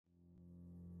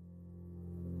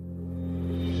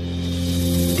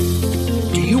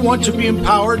want to be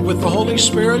empowered with the Holy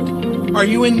Spirit? Are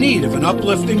you in need of an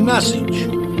uplifting message?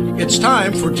 It's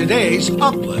time for today's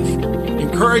Uplift,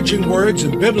 encouraging words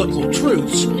and biblical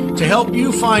truths to help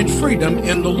you find freedom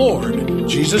in the Lord,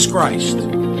 Jesus Christ.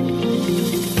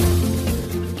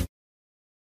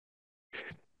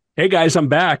 Hey guys, I'm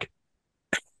back.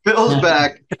 Bill's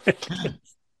back.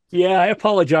 Yeah, I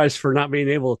apologize for not being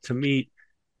able to meet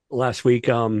last week.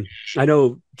 I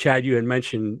know, Chad, you had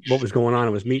mentioned what was going on. I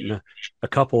was meeting a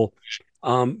couple.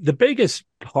 The biggest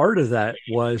part of that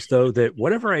was, though, that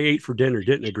whatever I ate for dinner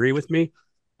didn't agree with me.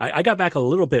 I got back a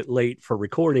little bit late for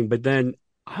recording, but then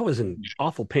I was in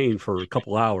awful pain for a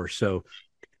couple hours. So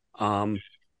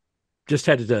just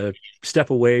had to step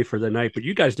away for the night. But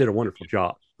you guys did a wonderful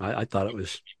job. I thought it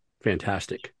was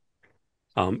fantastic.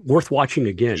 Worth watching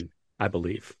again, I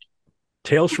believe.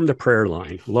 Tales from the Prayer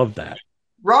Line. Love that.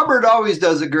 Robert always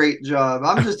does a great job.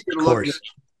 I'm just here to look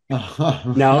at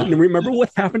Now, remember what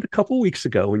happened a couple weeks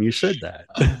ago when you said that.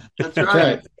 That's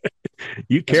right.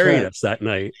 You carried us that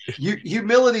night.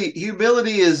 Humility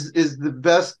is the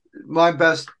best, my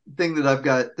best thing that I've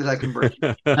got that I can bring.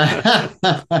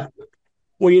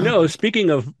 Well, speaking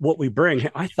of what we bring,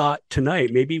 I thought tonight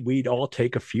maybe we'd all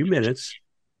take a few minutes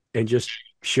and just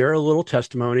share a little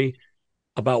testimony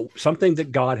about something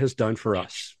that God has done for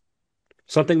us,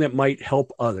 something that might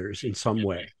help others in some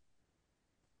way.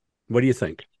 What do you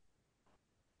think?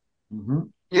 Mm-hmm.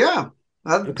 Yeah.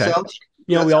 That sounds...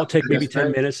 we all take maybe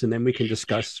 10 minutes and then we can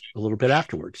discuss a little bit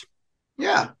afterwards.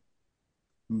 Yeah.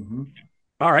 Mm-hmm.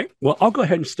 All right. Well, I'll go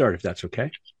ahead and start if that's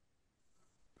okay.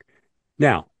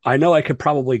 Now, I know I could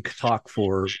probably talk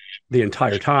for the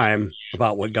entire time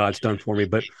about what God's done for me,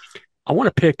 but I want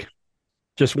to pick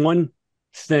just one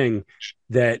thing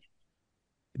that,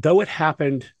 though it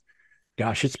happened,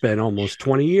 gosh, it's been almost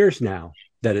 20 years now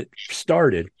that it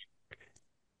started.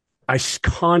 I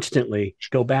constantly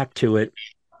go back to it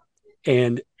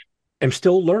and am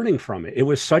still learning from it. It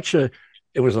was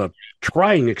a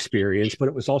trying experience, but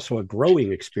it was also a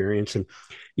growing experience. And,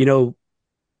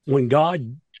 when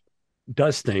God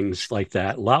does things like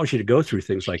that, allows you to go through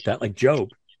things like that, like Job,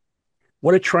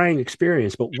 what a trying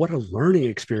experience, but what a learning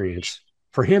experience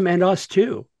for him and us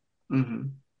too. Mm-hmm.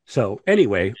 So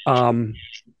anyway,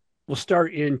 we'll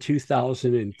start in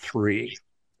 2003.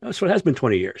 So it has been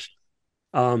 20 years.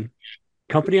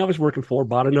 Company I was working for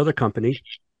bought another company.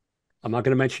 I'm not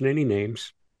going to mention any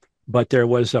names, but there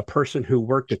was a person who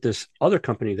worked at this other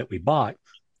company that we bought.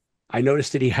 I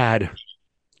noticed that he had,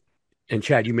 and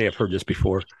Chad, you may have heard this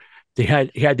before, he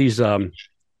had these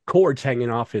cords hanging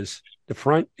off the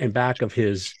front and back of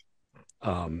his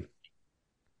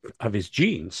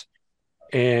jeans.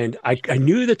 And I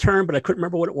knew the term, but I couldn't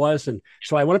remember what it was. And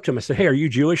so I went up to him. I said, "Hey, are you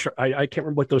Jewish?" I can't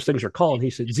remember what those things are called. And he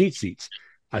said, "Tzitzits."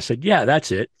 I said, "Yeah,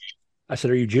 that's it." I said,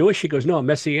 "Are you Jewish?" He goes, "No, I'm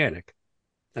Messianic."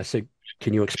 I said,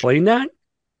 "Can you explain that?"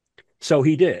 So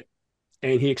he did.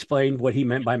 And he explained what he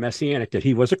meant by Messianic, that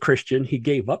he was a Christian. He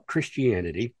gave up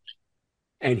Christianity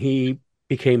and he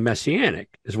became Messianic,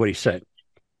 is what he said.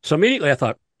 So immediately I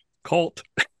thought, cult.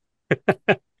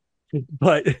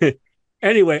 But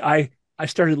anyway, I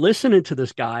started listening to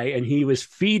this guy and he was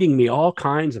feeding me all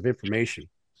kinds of information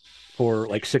for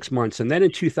like 6 months. And then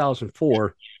in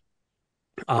 2004,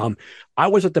 I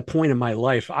was at the point in my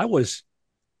life,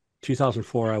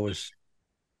 2004, I was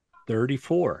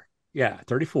 34. Yeah,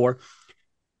 34.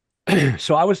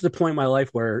 So I was at the point in my life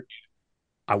where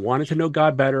I wanted to know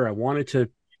God better. I wanted to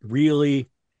really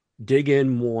dig in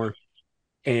more.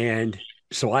 And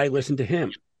so I listened to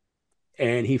him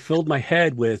and he filled my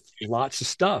head with lots of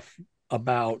stuff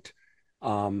about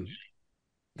the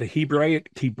Hebraic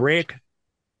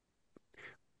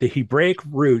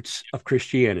roots of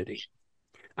Christianity.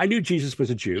 I knew Jesus was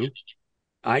a Jew.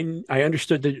 I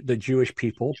understood the Jewish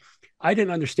people. I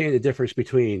didn't understand the difference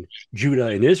between Judah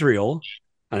and Israel,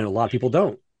 and a lot of people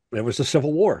don't. There was a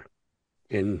civil war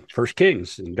in 1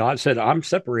 Kings, and God said, "I'm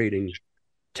separating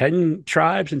 10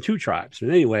 tribes and 2 tribes." And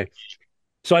anyway,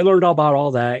 so I learned all about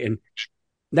all that. And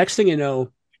next thing you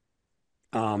know,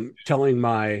 telling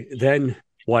my then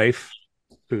wife,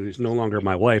 who's no longer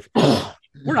my wife,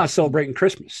 we're not celebrating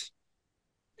Christmas.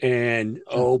 And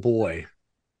oh boy,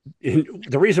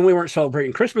 the reason we weren't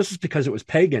celebrating Christmas is because it was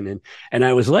pagan. And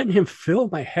I was letting him fill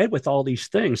my head with all these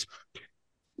things.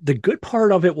 The good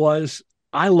part of it was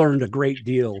I learned a great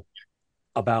deal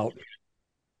about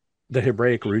the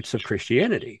Hebraic roots of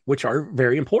Christianity, which are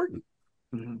very important.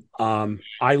 Mm-hmm.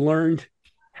 I learned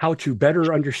how to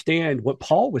better understand what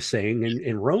Paul was saying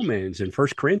in Romans and 1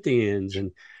 Corinthians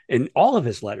and in all of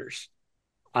his letters.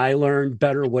 I learned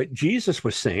better what Jesus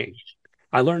was saying.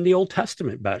 I learned the Old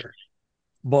Testament better.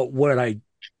 But what I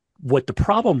What the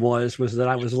problem was that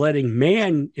I was letting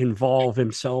man involve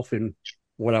himself in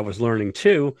what I was learning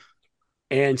too.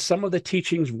 And some of the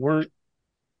teachings weren't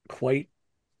quite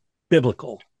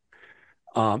biblical,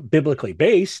 biblically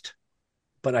based,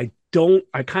 but I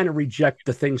kind of reject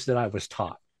the things that I was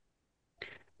taught.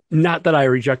 Not that I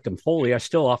reject them fully. I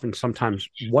still often sometimes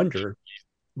wonder,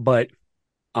 but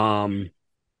I've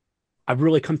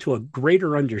really come to a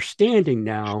greater understanding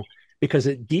now because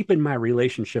it deepened my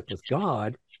relationship with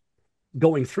God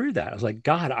going through that. I was like,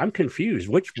 God, I'm confused.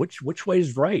 Which way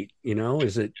is right? You know,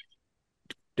 is it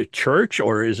the church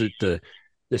or is it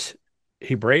this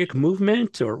Hebraic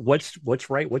movement, or what's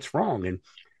right, what's wrong? And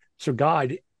so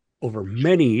God, over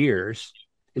many years,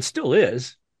 and still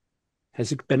has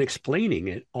been explaining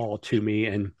it all to me.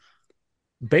 And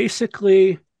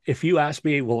basically, if you ask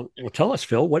me, well, tell us,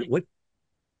 Phil,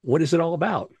 what is it all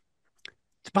about?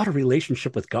 It's about a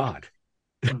relationship with God.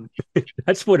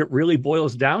 That's what it really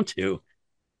boils down to.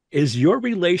 Is your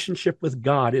relationship with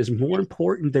God is more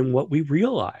important than what we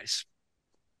realize.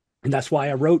 And that's why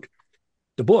I wrote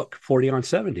the book 40 on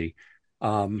 70.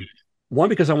 One,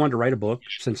 because I wanted to write a book.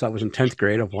 Since I was in 10th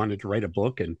grade, I wanted to write a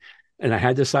book, and I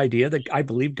had this idea that I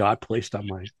believe God placed on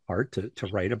my heart to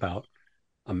write about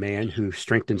a man who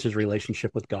strengthens his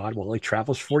relationship with God while he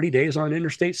travels 40 days on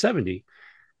Interstate 70.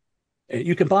 And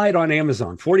you can buy it on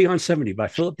Amazon, 40 on 70 by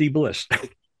Philip D. Bliss.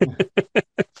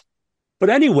 But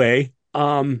anyway,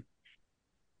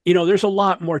 there's a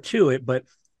lot more to it, but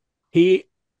he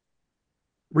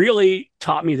really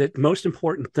taught me that the most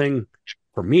important thing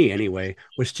for me anyway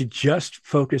was to just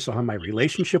focus on my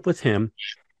relationship with him,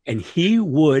 and he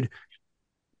would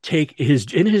take his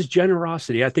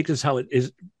generosity. I think this is how it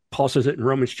is. Paul says it in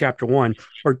Romans chapter 1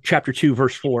 or chapter 2,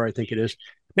 verse 4, I think it is.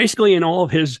 Basically, in all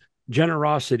of his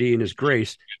generosity and his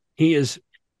grace, he is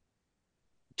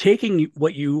taking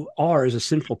what you are as a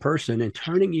sinful person and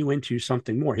turning you into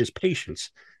something more. His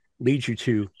patience leads you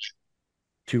to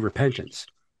repentance.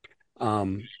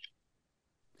 And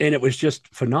it was just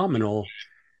phenomenal.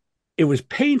 It was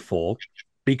painful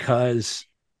because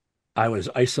I was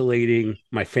isolating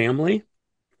my family.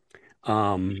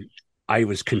 I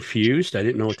was confused. I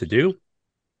didn't know what to do.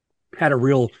 Had a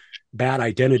real bad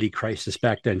identity crisis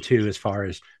back then too, as far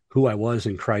as who I was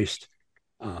in Christ.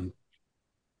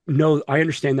 No, I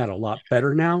understand that a lot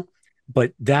better now,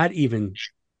 but that even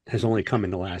has only come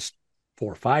in the last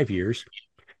 4 or 5 years.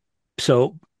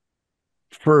 So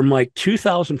from like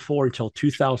 2004 until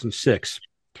 2006.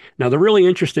 Now, the really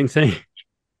interesting thing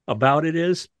about it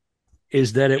is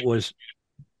that it was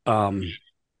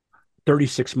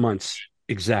 36 months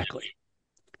exactly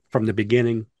from the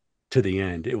beginning to the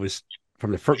end. It was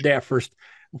from the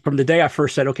day I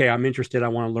first said, okay, I'm interested, I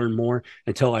want to learn more,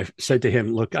 until I said to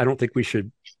him, look, I don't think we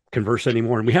should converse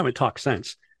anymore. And we haven't talked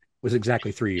since. It was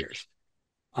exactly 3 years.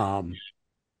 Or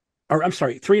I'm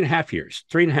sorry, 3.5 years.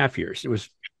 3.5 years. It was,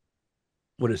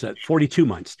 what is that? 42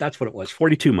 months. That's what it was.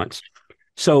 42 months.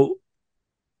 So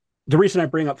the reason I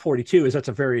bring up 42 is that's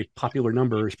a very popular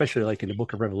number, especially like in the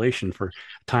book of Revelation, for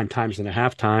time, times and a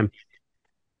half time.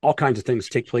 All kinds of things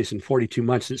take place in 42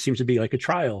 months. It seems to be like a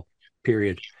trial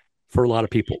period for a lot of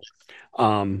people.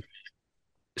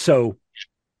 So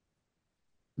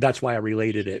that's why I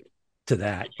related it to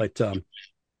that. But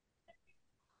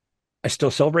I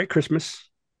still celebrate Christmas.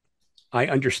 I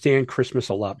understand Christmas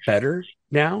a lot better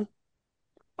now.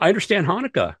 I understand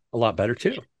Hanukkah a lot better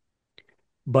too.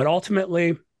 But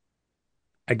ultimately,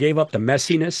 I gave up the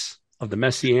messiness of the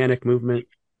Messianic movement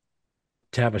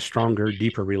to have a stronger,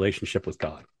 deeper relationship with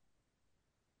God.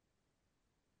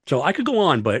 So I could go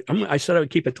on, but I said I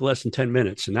would keep it to less than 10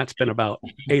 minutes, and that's been about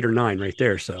 8 or 9 right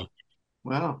there. So,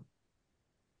 wow.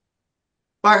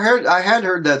 I had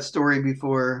heard that story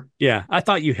before. Yeah, I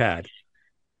thought you had.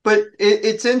 But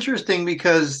it's interesting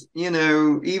because,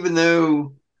 even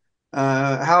though,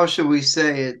 how should we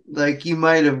say it? Like, you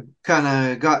might have kind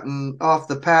of gotten off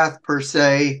the path per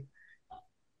se.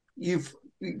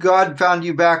 God found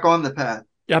you back on the path.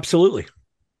 Absolutely.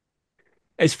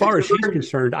 As far as he's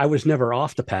concerned, I was never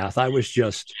off the path. I was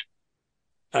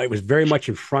very much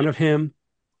in front of him.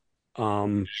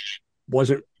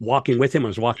 Wasn't walking with him. I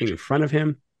was walking in front of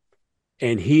him,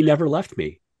 and he never left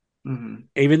me. Mm-hmm.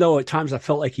 Even though at times I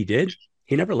felt like he did,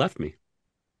 he never left me.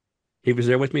 He was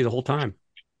there with me the whole time.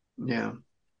 Yeah.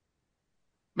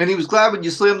 And he was glad when you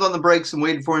slammed on the brakes and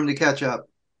waited for him to catch up.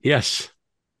 Yes.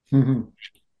 Mm-hmm.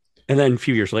 And then a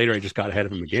few years later, I just got ahead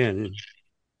of him again.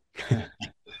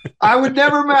 I would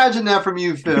never imagine that from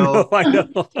you, Phil. No, I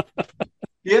know.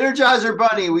 The Energizer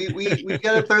Bunny, we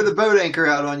got to throw the boat anchor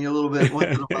out on you a little bit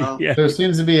once in a while. Yeah. There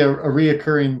seems to be a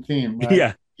reoccurring theme, right?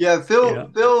 Yeah. Yeah,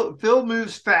 Phil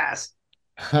moves fast.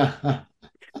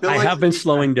 I likes have to been be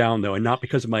slowing down though, and not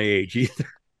because of my age either.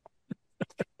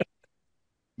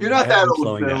 You're I not have that been old,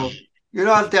 slowing down. Phil. You're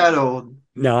not that old.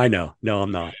 No, I know. No,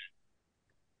 I'm not.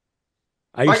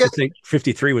 I I used to guess. think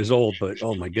 53 was old, but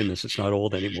oh my goodness, it's not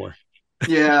old anymore.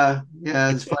 Yeah,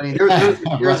 yeah, it's funny.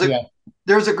 Right, yeah.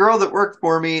 There's a girl that worked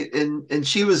for me, and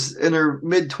she was in her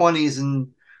mid 20s and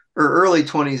or early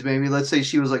 20s, maybe. Let's say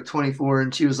she was like 24,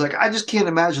 and she was like, I just can't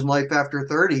imagine life after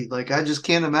 30. Like, I just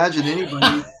can't imagine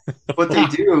anybody what they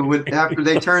do after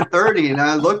they turn 30. And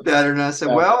I looked at her and I said,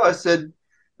 Yeah. well, I said,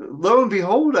 lo and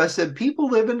behold, I said, people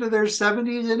live into their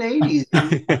 70s and 80s,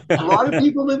 and a lot of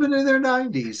people live into their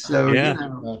 90s. So, Yeah.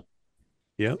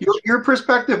 Yep. your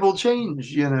perspective will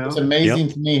change, It's Yep. amazing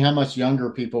to me how much younger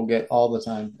people get all the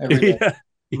time, every day. Yeah.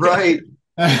 Yeah. Right.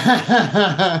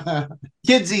 Right,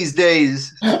 Kids these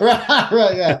days.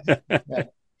 right, yeah.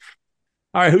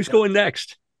 All right, who's going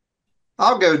next?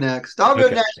 I'll go next. I'll go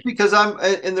Okay. next because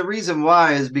and the reason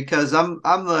why is because I'm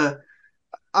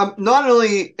not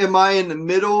only am I in the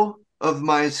middle of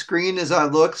my screen as I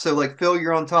look, so like Phil,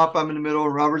 you're on top, I'm in the middle,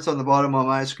 Robert's on the bottom on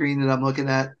my screen that I'm looking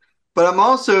at, but I'm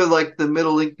also like the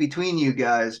middle link between you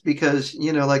guys because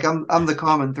like I'm the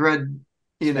common thread,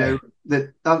 Right.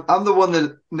 that I'm the one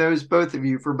that knows both of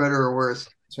you for better or worse.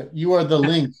 That's right. You are the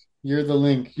link. You're the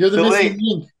link. You're the The missing link.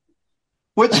 link.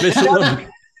 Which Missing link.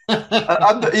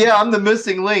 I'm the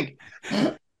missing link,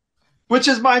 which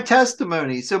is my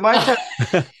testimony. So my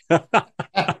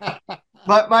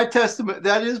testimony,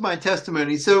 that is my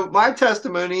testimony. So my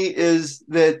testimony is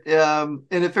that,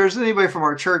 and if there's anybody from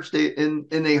our church, they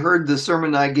heard the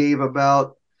sermon I gave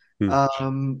about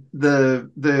the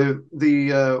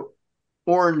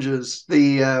oranges,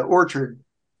 the orchard.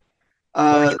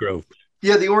 Orange Grove.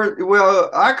 Yeah, the orange.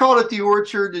 Well, I called it the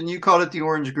orchard, and you called it the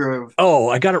orange grove. Oh,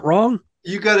 I got it wrong?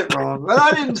 You got it wrong, but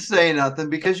I didn't say nothing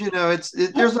because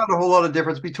there's not a whole lot of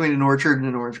difference between an orchard and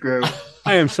an orange grove.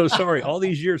 I am so sorry. All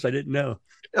these years I didn't know.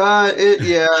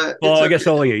 Yeah. Well, I guess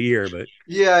only a year, but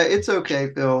yeah, it's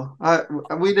okay, Phil.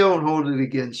 We don't hold it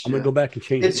against I'm you. gonna go back and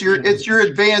change It's it. it's your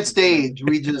advanced age.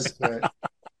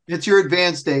 It's your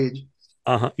advanced age.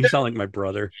 You sound like my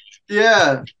brother.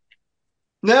 Yeah.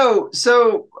 No,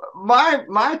 so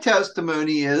my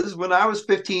testimony is when I was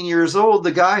 15 years old,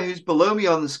 the guy who's below me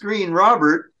on the screen,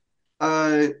 Robert,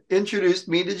 introduced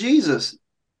me to Jesus.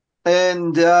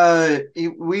 And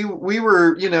we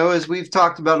were, as we've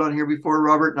talked about on here before,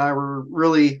 Robert and I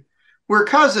we're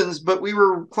cousins, but we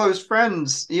were close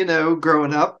friends,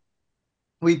 growing up.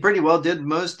 We pretty well did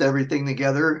most everything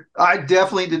together. I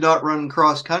definitely did not run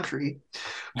cross country,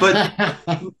 but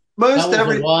most that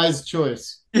was a wise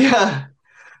choice. Yeah.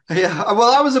 Yeah.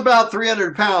 Well, I was about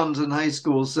 300 pounds in high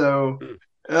school. So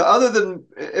other than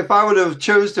if I would have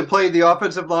chose to play the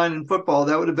offensive line in football,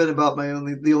 that would have been about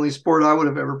the only sport I would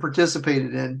have ever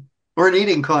participated in, or an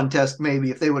eating contest,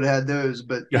 maybe if they would have had those.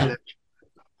 But,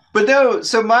 but no.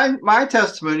 So my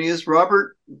testimony is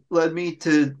Robert led me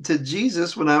to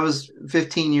Jesus when I was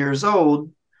 15 years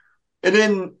old, and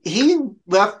then he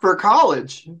left for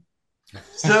college.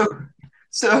 So,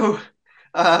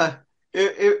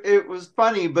 it was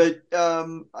funny, but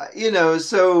that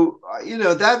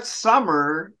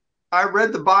summer I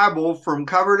read the Bible from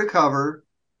cover to cover,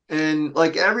 and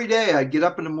like every day I'd get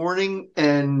up in the morning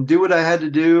and do what I had to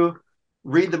do,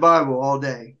 read the Bible all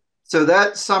day. So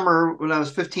that summer when I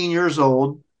was 15 years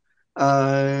old,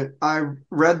 I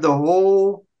read the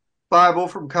whole Bible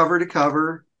from cover to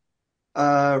cover.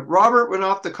 Robert went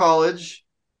off to college,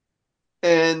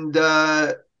 and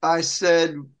I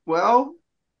said, well,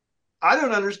 I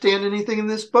don't understand anything in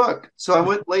this book. So I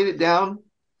went and laid it down.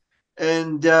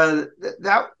 And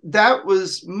that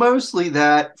was mostly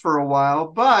that for a while.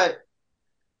 But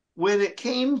when it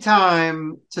came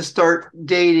time to start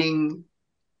dating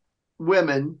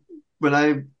women, when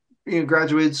I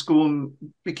graduated school and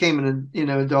became an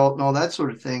adult and all that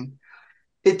sort of thing,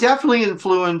 it definitely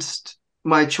influenced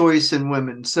my choice in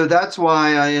women. So that's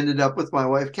why I ended up with my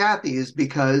wife, Kathy, is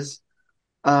because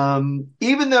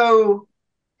even though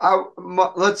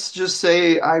let's just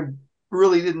say I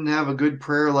really didn't have a good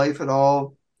prayer life at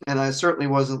all, and I certainly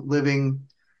wasn't living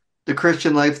the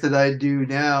Christian life that I do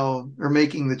now, or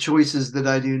making the choices that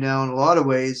I do now in a lot of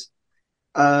ways.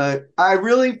 I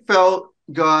really felt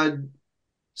God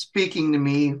speaking to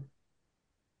me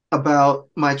about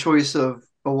my choice of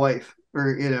a wife,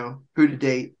 or who to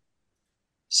date.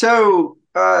 So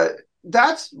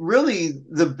that's really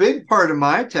the big part of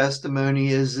my testimony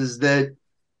is that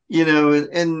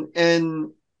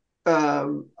and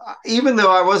even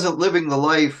though I wasn't living the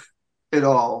life at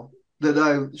all that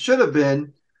I should have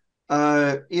been,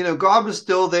 God was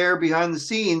still there behind the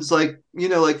scenes. Like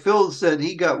Phil said,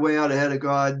 he got way out ahead of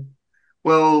God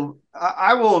Well,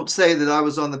 I won't say that I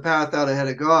was on the path out ahead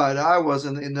of God. I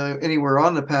wasn't anywhere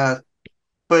on the path,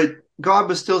 but God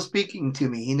was still speaking to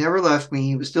me. He never left me.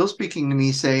 He was still speaking to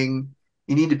me saying,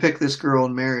 you need to pick this girl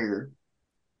and marry her.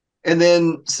 And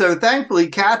then, so thankfully,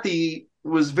 Kathy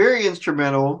was very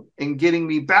instrumental in getting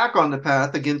me back on the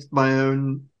path against my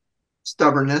own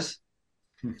stubbornness,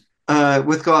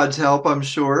 with God's help, I'm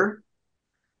sure.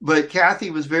 But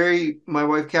my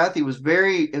wife Kathy was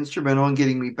very instrumental in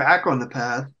getting me back on the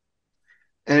path.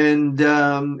 And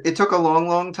it took a long,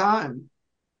 long time.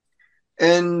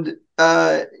 And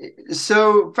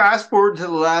so fast forward to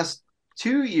the last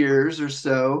 2 years or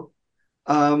so,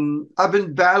 I've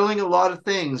been battling a lot of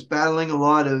things, battling a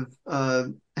lot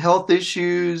of health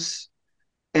issues,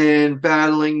 and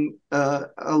battling a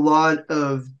lot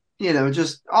of,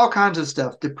 just all kinds of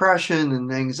stuff, depression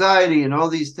and anxiety and all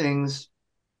these things.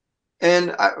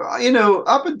 And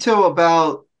up until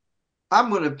about, I'm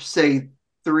going to say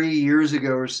 3 years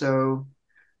ago or so,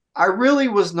 I really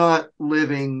was not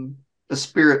living a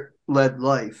spirit-led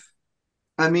life.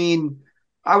 I mean,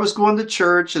 I was going to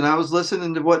church and I was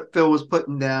listening to what Phil was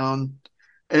putting down,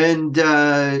 and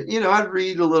I'd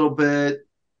read a little bit,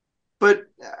 but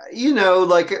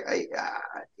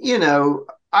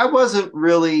I wasn't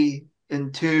really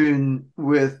in tune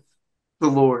with the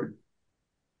Lord.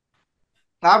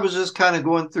 I was just kind of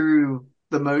going through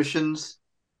the motions.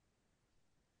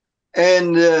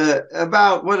 And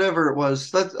about whatever it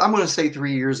was, I'm going to say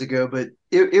 3 years ago, but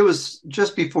it was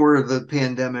just before the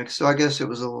pandemic. So I guess it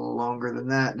was a little longer than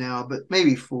that now, but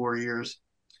maybe 4 years.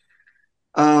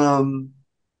 But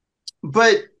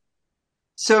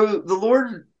so the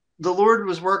Lord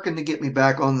was working to get me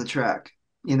back on the track,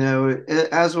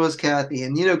 as was Kathy.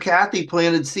 And, Kathy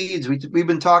planted seeds. We've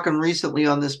been talking recently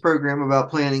on this program about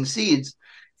planting seeds.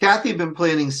 Kathy had been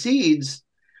planting seeds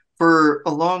for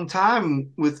a long time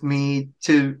with me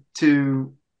to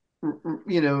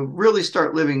really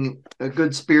start living a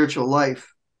good spiritual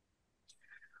life.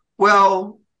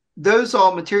 Well, those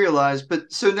all materialized,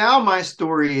 but so now my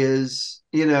story is,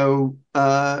 over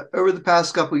the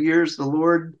past couple of years, the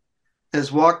Lord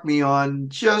has walked me on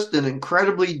just an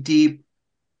incredibly deep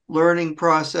learning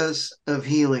process of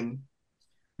healing.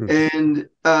 And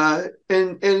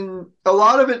and a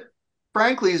lot of it,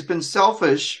 frankly, has been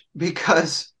selfish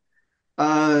because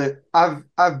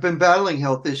I've been battling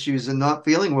health issues and not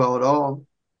feeling well at all,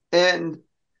 and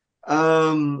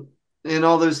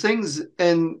all those things.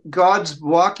 And God's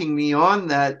walking me on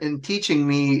that and teaching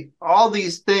me all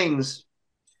these things.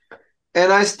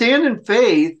 And I stand in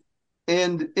faith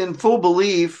and in full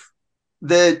belief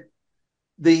that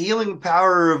the healing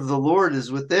power of the Lord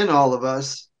is within all of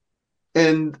us.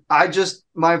 And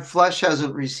my flesh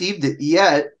hasn't received it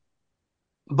yet,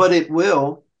 but it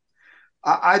will.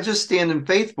 I just stand in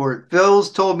faith for it.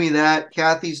 Phil's told me that.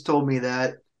 Kathy's told me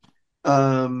that,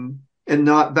 and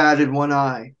not batted one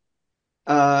eye.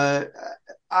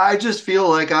 I just feel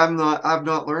like I've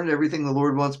not learned everything the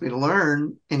Lord wants me to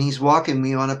learn, and He's walking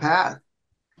me on a path.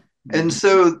 And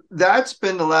so that's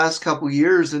been the last couple of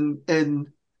years. And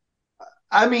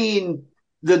I mean,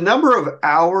 the number of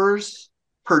hours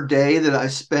per day that I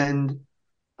spend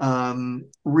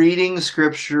reading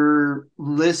scripture,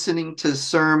 listening to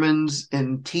sermons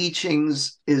and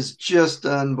teachings is just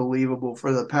unbelievable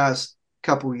for the past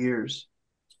couple years.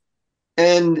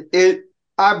 And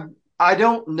I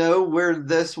don't know where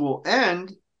this will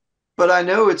end, but I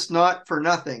know it's not for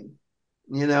nothing.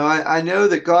 I know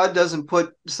that God doesn't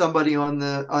put somebody on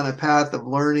a path of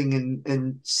learning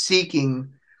and seeking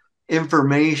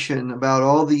information about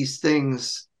all these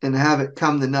things and have it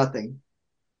come to nothing.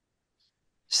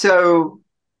 So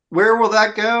where will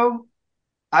that go?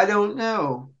 I don't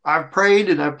know. I've prayed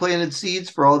and I've planted seeds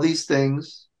for all these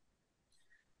things,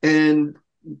 and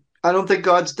I don't think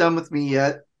God's done with me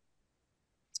yet.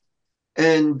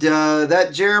 And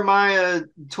that Jeremiah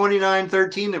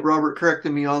 29:13 that Robert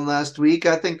corrected me on last week,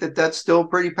 I think that that's still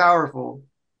pretty powerful.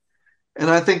 And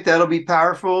I think that'll be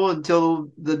powerful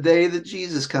until the day that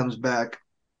Jesus comes back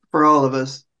for all of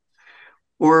us,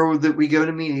 or that we go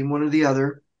to meet him, one or the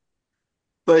other.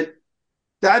 But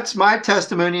that's my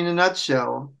testimony in a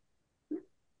nutshell. Yeah.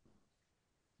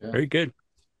 Very good.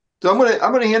 So I'm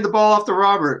gonna hand the ball off to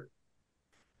Robert.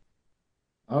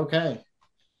 Okay.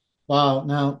 Wow.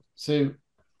 Now, so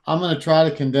I'm going to try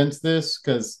to condense this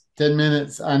because 10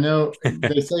 minutes, I know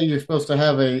they say you're supposed to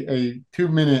have a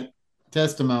 2-minute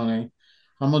testimony.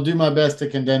 I'm going to do my best to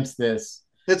condense this.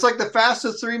 It's like the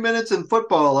fastest 3 minutes in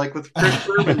football, like with Chris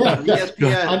Berman on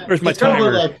ESPN. Where's my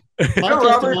timer? My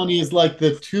testimony is like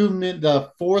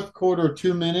the fourth quarter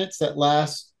 2 minutes that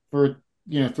lasts for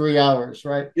 3 hours,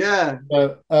 right? Yeah.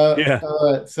 Yeah.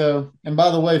 All right. So, and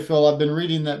by the way, Phil, I've been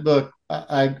reading that book.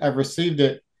 I've received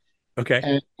it,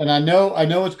 Okay. and I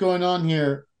know what's going on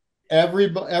here. Every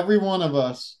one of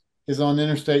us is on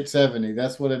Interstate 70.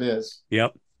 That's what it is.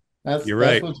 Yep. That's You're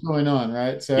that's right. what's going on,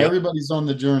 right? So Yep. everybody's on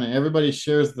the journey. Everybody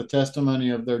shares the testimony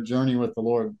of their journey with the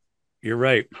Lord. You're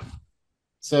right.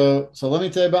 So let me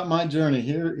tell you about my journey.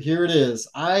 Here it is.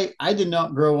 I did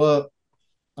not grow up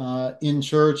in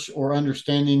church or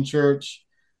understanding church.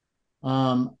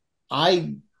 Um,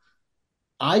 I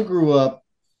I grew up,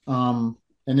 and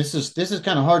this is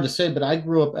kind of hard to say, but I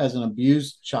grew up as an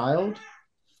abused child.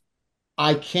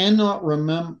 I cannot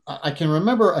remember. I can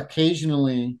remember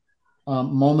occasionally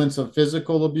moments of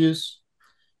physical abuse,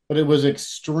 but it was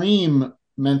extreme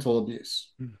mental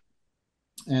abuse.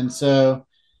 And so,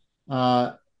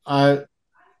 uh, I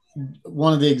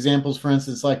one of the examples, for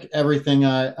instance, like everything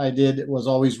I did was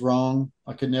always wrong.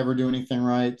 I could never do anything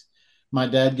right. My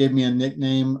dad gave me a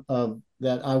nickname of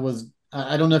that I was.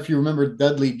 I don't know if you remember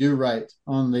Dudley Do Right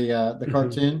on the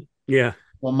cartoon. Yeah.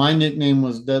 Well, my nickname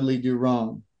was Dudley Do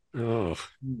Wrong, Oh.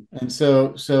 and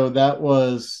so that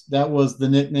was the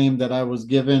nickname that I was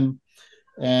given.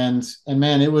 And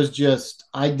man, it was just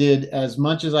I did as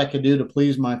much as I could do to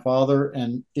please my father,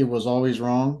 and it was always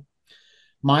wrong.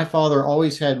 My father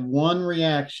always had one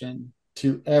reaction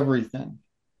to everything.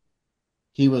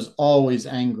 He was always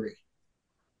angry,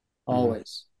 Mm.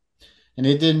 always. And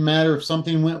it didn't matter if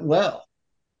something went well,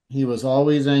 he was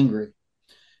always angry.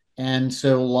 And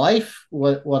so life,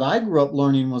 what I grew up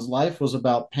learning was life was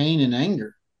about pain and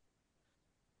anger.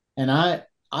 And I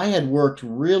had worked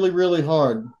really, really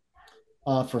hard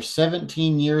for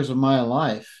 17 years of my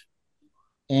life.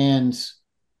 And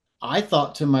I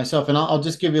thought to myself, and I'll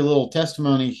just give you a little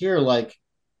testimony here, like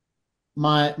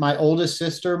my oldest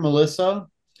sister, Melissa,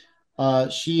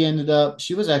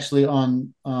 she was actually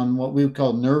on what we would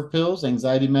call nerve pills,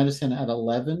 anxiety medicine at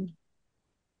 11,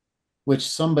 which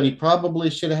somebody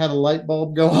probably should have had a light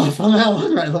bulb go off on that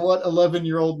one, right? What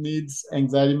 11-year-old needs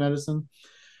anxiety medicine?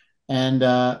 And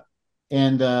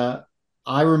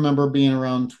I remember being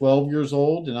around 12 years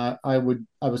old, and I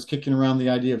was kicking around the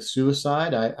idea of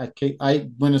suicide. I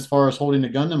went as far as holding a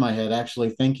gun to my head, actually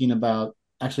thinking about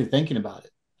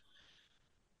it.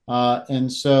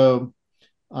 And so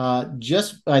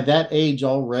just by that age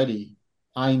already,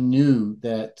 I knew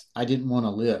that I didn't want to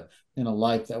live in a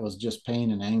life that was just pain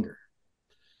and anger.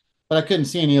 But I couldn't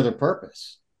see any other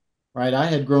purpose, right? I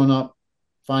had grown up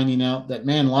finding out that,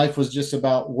 man, life was just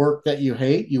about work that you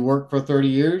hate. You work for 30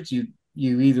 years, you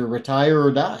either retire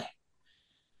or die.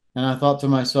 And I thought to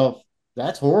myself,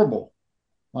 that's horrible.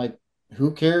 Like,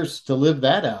 who cares to live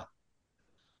that out?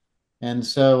 And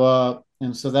so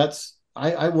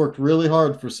I worked really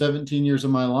hard for 17 years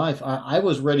of my life. I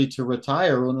was ready to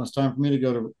retire when it was time for me to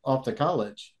go off to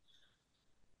college.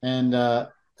 And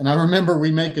and I remember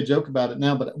we make a joke about it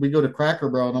now, but we go to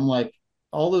Cracker Barrel and I'm like,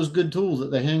 all those good tools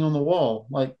that they hang on the wall,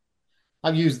 like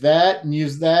I've used that and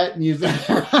used that and used that.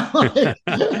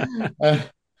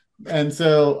 And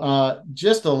so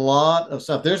just a lot of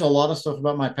stuff. There's a lot of stuff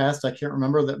about my past I can't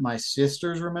remember that my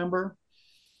sisters remember.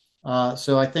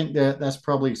 So I think that's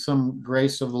probably some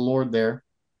grace of the Lord there.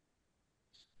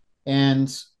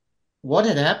 And what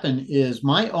had happened is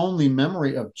my only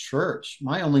memory of church,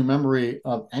 my only memory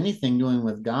of anything doing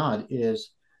with God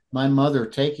is my mother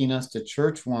taking us to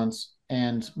church once.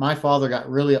 And my father got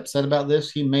really upset about this.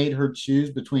 He made her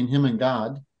choose between him and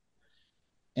God.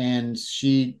 And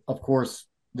she, of course,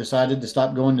 decided to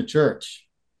stop going to church.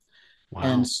 Wow.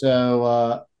 And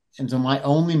so my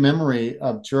only memory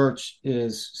of church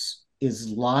is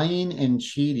lying and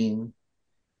cheating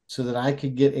so that I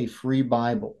could get a free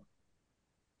Bible.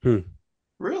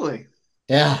 Really?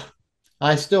 Yeah.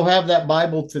 I still have that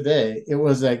Bible today. It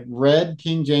was a red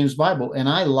King James Bible, and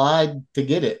I lied to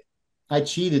get it. I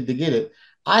cheated to get it.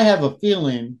 I have a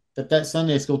feeling that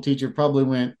Sunday school teacher probably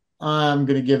went, I'm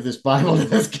going to give this Bible to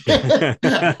this kid.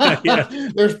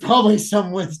 Yeah. There's probably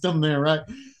some wisdom there, right?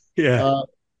 Yeah.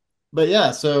 But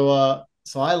yeah, so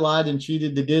I lied and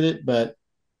cheated to get it. But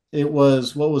what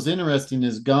was interesting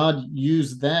is God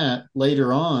used that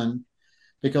later on,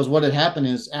 because what had happened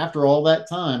is after all that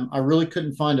time, I really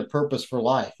couldn't find a purpose for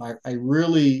life. I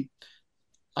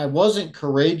wasn't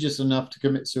courageous enough to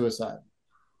commit suicide.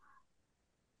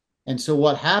 And so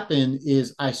what happened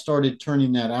is I started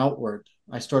turning that outward.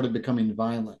 I started becoming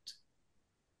violent.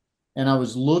 And I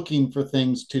was looking for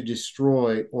things to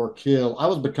destroy or kill. I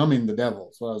was becoming the devil.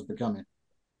 That's what I was becoming.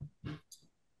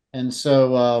 And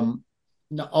so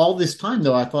all this time,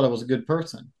 though, I thought I was a good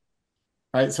person.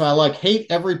 Right. So I hate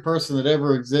every person that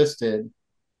ever existed,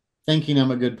 thinking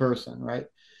I'm a good person. Right.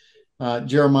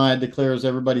 Jeremiah declares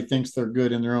everybody thinks they're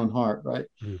good in their own heart, right?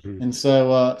 Mm-hmm. And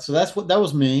so that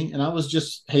was me, and I was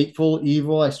just hateful,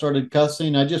 evil. I started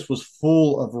cussing. I just was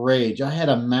full of rage. I had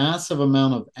a massive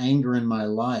amount of anger in my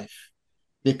life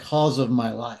because of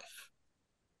my life,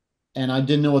 and I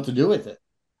didn't know what to do with it.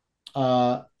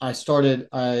 I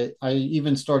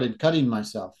even started cutting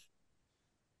myself.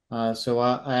 So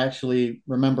I actually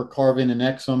remember carving an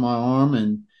X on my arm,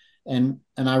 and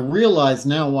I realize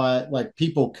now why like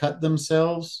people cut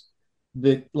themselves.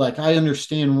 That like I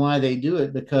understand why they do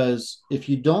it, because if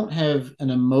you don't have an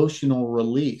emotional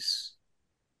release,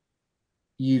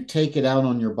 you take it out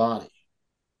on your body.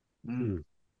 Mm.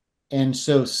 And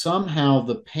so somehow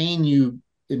the pain you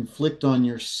inflict on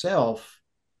yourself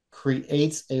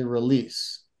creates a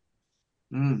release.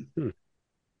 Mm.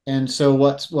 And so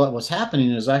what was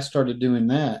happening is I started doing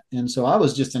that, and so I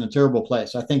was just in a terrible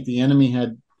place. I think the enemy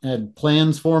had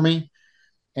plans for me,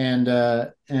 and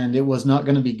it was not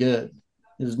going to be good.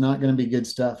 It was not going to be good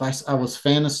stuff. I was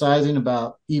fantasizing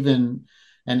about even,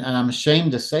 and I'm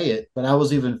ashamed to say it, but I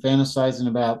was even fantasizing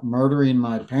about murdering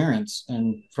my parents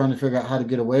and trying to figure out how to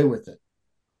get away with it.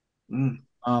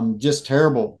 Mm. Just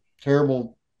terrible,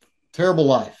 terrible, terrible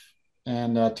life,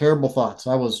 and terrible thoughts.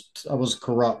 I was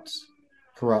corrupt,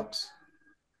 corrupt.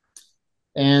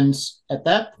 And at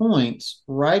that point,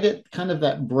 right at kind of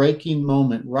that breaking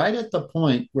moment, right at the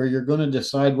point where you're going to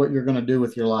decide what you're going to do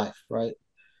with your life, right?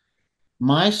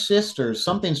 My sisters,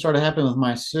 something started happening with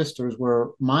my sisters where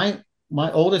my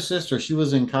oldest sister, she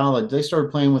was in college. They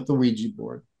started playing with the Ouija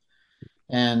board.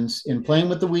 And in playing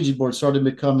with the Ouija board started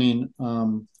becoming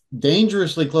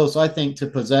dangerously close, I think, to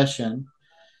possession.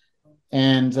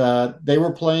 And they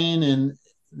were playing, and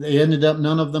they ended up,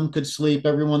 none of them could sleep,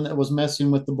 everyone that was messing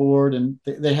with the board, and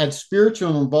they had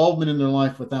spiritual involvement in their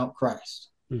life without Christ.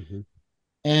 Mm-hmm.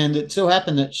 And it so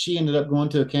happened that she ended up going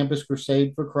to a Campus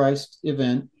Crusade for Christ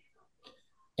event,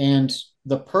 and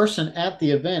the person at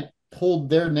the event pulled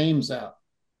their names out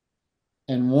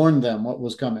and warned them what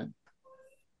was coming.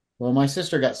 Well, my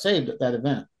sister got saved at that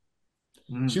event.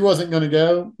 She Mm. wasn't going to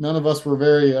go. None of us were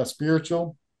very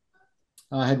spiritual.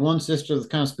 I had one sister that's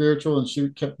kind of spiritual, and she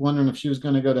kept wondering if she was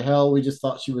going to go to hell. We just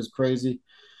thought she was crazy.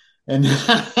 And,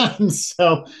 and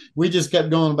so we just kept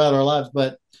going about our lives.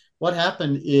 But what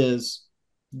happened is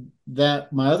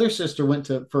that my other sister went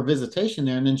to for visitation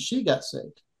there, and then she got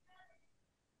saved.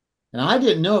 And I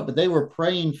didn't know it, but they were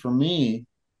praying for me.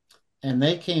 And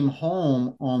they came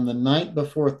home on the night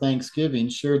before Thanksgiving,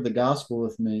 shared the gospel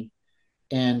with me.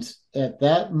 And at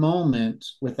that moment,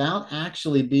 without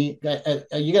actually being,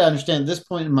 you got to understand, at this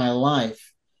point in my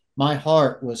life, my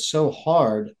heart was so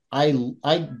hard. I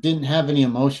didn't have any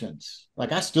emotions.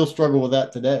 Like I still struggle with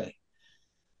that today.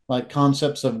 Like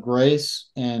concepts of grace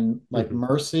and like Mm-hmm.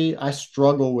 mercy, I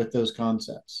struggle with those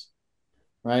concepts.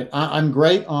 Right? I'm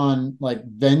great on like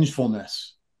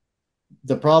vengefulness.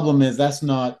 The problem is that's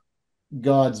not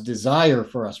God's desire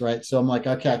for us, right? So I'm like,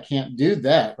 okay, I can't do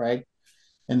that, right?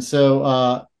 And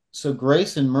so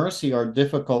grace and mercy are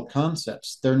difficult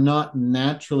concepts. They're not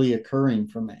naturally occurring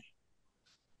for me.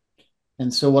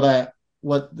 And so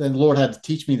what the Lord had to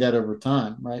teach me that over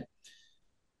time, right?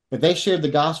 But they shared the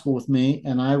gospel with me,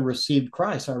 and I received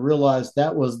Christ. I realized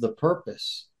that was the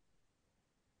purpose.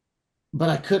 But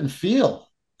I couldn't feel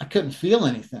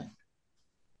anything.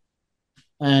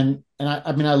 And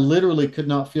I mean, I literally could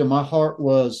not feel. My heart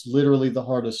was literally the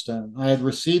heart of stone. I had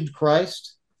received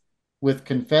Christ with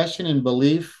confession and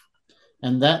belief.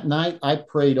 And that night I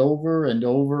prayed over and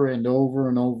over and over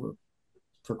and over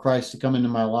for Christ to come into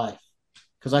my life,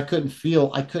 because I couldn't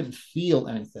feel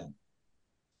anything.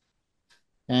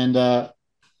 And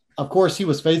of course he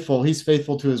was faithful. He's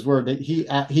faithful to his word.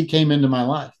 He came into my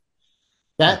life.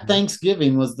 That Mm-hmm.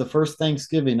 Thanksgiving was the first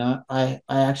Thanksgiving I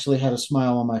actually had a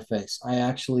smile on my face. I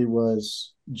actually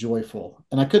was joyful,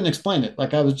 and I couldn't explain it.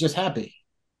 Like I was just happy.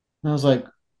 And I was like,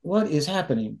 what is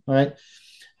happening? All right.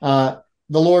 Uh,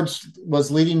 the Lord was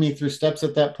leading me through steps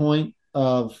at that point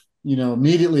of,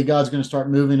 immediately God's going to start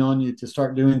moving on you to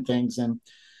start doing things. And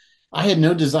I had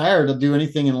no desire to do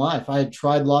anything in life. I had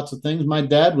tried lots of things. My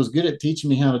dad was good at teaching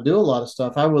me how to do a lot of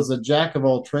stuff. I was a jack of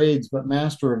all trades, but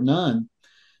master of none.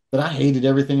 But I hated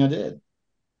everything I did.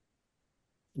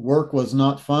 Work was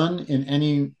not fun in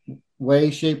any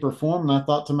way, shape, or form. And I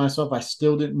thought to myself, I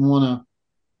still didn't want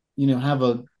to, have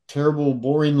a terrible,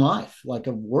 boring life like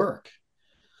of work.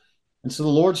 And so the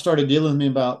Lord started dealing with me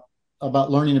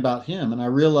about learning about him. And I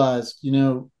realized,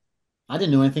 I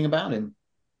didn't know anything about him.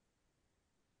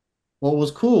 What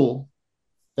was cool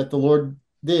that the Lord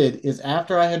did is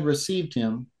after I had received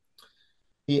him,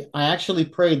 I actually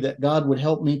prayed that God would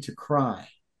help me to cry.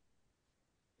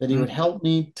 that he would help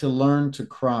me to learn to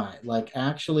cry, like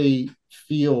actually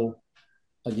feel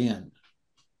again.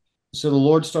 So the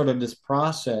Lord started this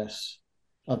process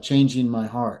of changing my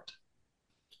heart.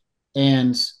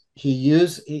 And he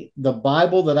used the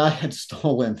Bible that I had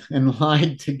stolen and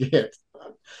lied to get.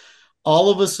 All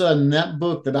of a sudden, that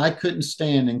book that I couldn't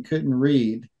stand and couldn't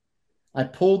read, I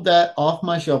pulled that off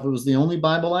my shelf. It was the only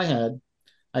Bible I had.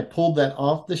 I pulled that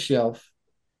off the shelf,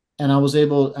 and I was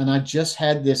able, and I just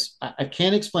had this. I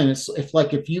can't explain it. It's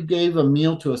like if you gave a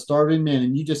meal to a starving man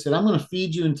and you just said, I'm going to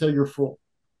feed you until you're full.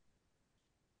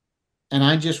 And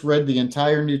I just read the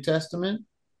entire New Testament,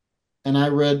 and I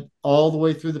read all the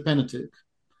way through the Pentateuch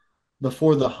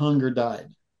before the hunger died,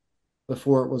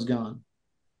 before it was gone.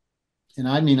 And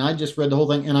I mean, I just read the whole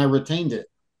thing and I retained it.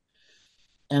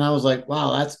 And I was like,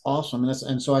 wow, that's awesome.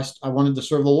 And so I wanted to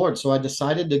serve the Lord. So I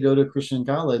decided to go to Christian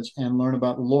college and learn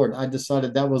about the Lord. I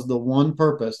decided that was the one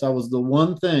purpose. That was the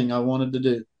one thing I wanted to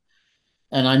do.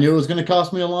 And I knew it was going to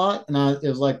cost me a lot. And it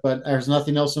was like, but there's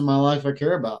nothing else in my life I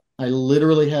care about. I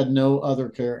literally had no other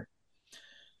care.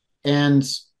 And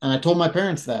I told my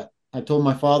parents that. I told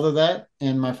my father that.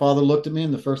 And my father looked at me,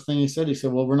 and the first thing he said,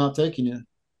 well, we're not taking you.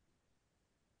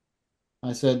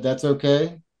 I said, that's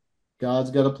okay. God's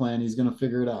got a plan. He's going to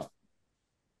figure it out.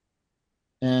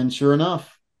 And sure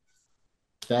enough,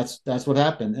 that's what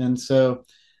happened. And so,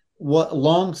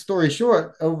 long story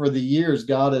short, over the years,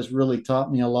 God has really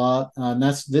taught me a lot. And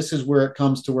this is where it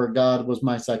comes to where God was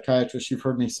my psychiatrist. You've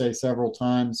heard me say several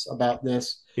times about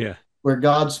this. Yeah. Where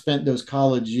God spent those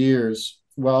college years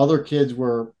while other kids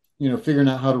were, figuring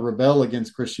out how to rebel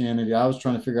against Christianity. I was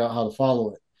trying to figure out how to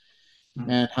follow it.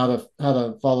 And how to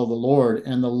follow the Lord.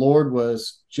 And the Lord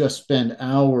was just spend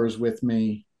hours with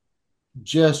me,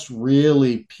 just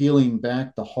really peeling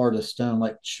back the heart of stone,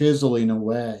 like chiseling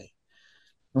away.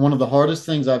 And one of the hardest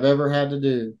things I've ever had to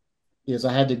do is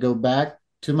I had to go back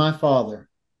to my father.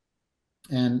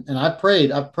 And I've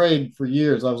prayed for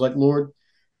years. I was like, Lord,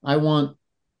 I want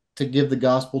to give the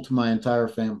gospel to my entire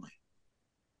family.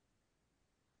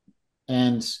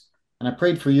 And I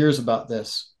prayed for years about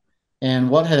this.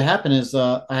 And what had happened is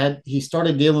he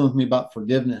started dealing with me about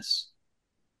forgiveness.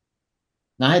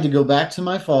 And I had to go back to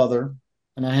my father,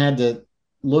 and I had to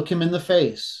look him in the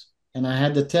face, and I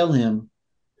had to tell him,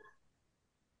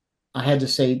 I had to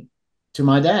say to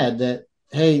my dad that,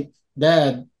 hey,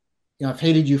 Dad, I've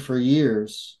hated you for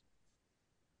years,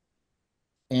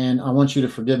 and I want you to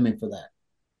forgive me for that.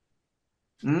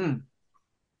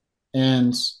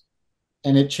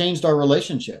 And it changed our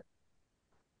relationship.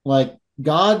 Like,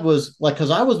 God was like,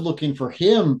 because I was looking for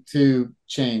him to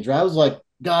change. Right? I was like,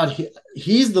 God,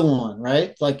 he's the one,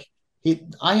 right? Like,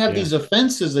 I have these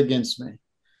offenses against me.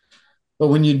 But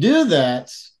when you do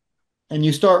that and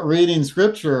you start reading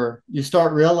scripture, you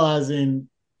start realizing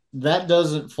that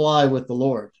doesn't fly with the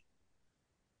Lord.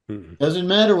 Mm-hmm. Doesn't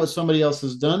matter what somebody else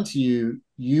has done to you,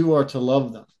 you are to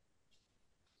love them.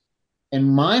 And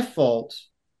my fault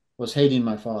was hating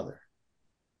my father.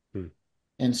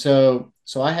 And so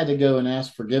I had to go and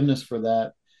ask forgiveness for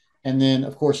that. And then,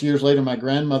 of course, years later, my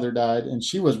grandmother died, and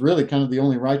she was really kind of the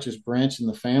only righteous branch in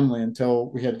the family until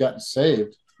we had gotten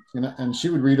saved. And she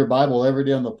would read her Bible every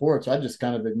day on the porch. I just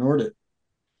kind of ignored it,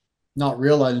 not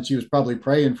realizing she was probably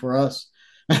praying for us.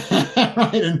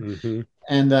 Right?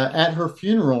 And at her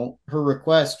funeral,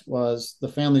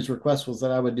 the family's request was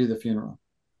that I would do the funeral.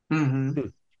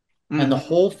 And the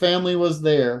whole family was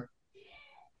there.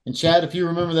 And Chad, if you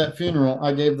remember that funeral,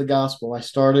 I gave the gospel. I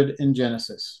started in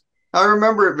Genesis. I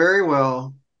remember it very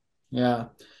well. Yeah.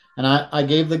 And I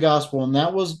gave the gospel, and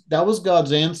that was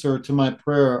God's answer to my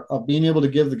prayer of being able to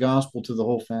give the gospel to the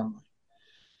whole family.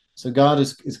 So God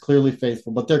is clearly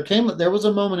faithful. But there was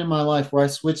a moment in my life where I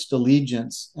switched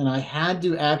allegiance, and I had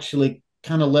to actually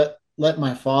kind of let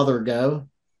my father go.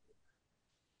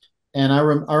 And I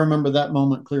remember that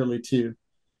moment clearly too,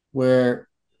 where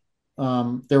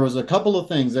there was a couple of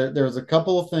things. There was a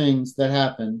couple of things that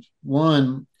happened.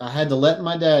 One, I had to let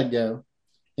my dad go,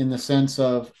 in the sense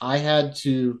of I had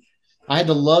to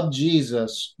love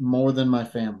Jesus more than my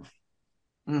family.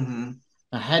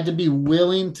 I had to be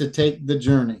willing to take the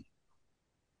journey.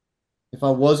 If I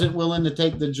wasn't willing to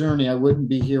take the journey, I wouldn't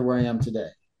be here where I am today,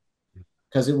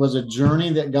 because it was a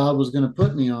journey that God was going to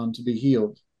put me on to be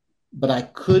healed. But I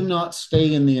could not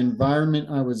stay in the environment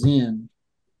I was in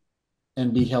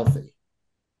and be healthy.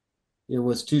 It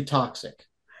was too toxic.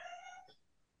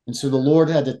 And so the Lord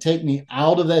had to take me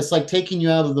out of that. It's like taking you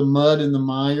out of the mud and the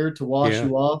mire to wash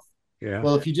you off. Yeah.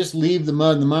 Well, if you just leave the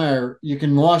mud and the mire, you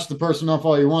can wash the person off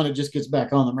all you want. It just gets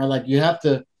back on them, right? Like,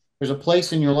 there's a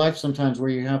place in your life sometimes where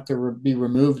you have to be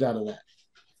removed out of that.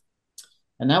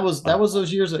 And that was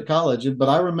those years at college. But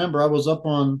I remember I was up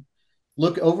on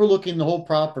overlooking the whole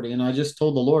property, and I just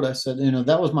told the Lord, I said,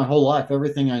 that was my whole life,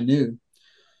 everything I knew.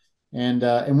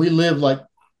 And we lived like,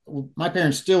 my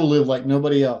parents still live like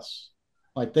nobody else.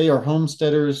 Like they are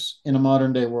homesteaders in a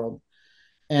modern day world.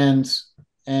 And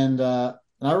and I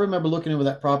remember looking over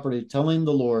that property, telling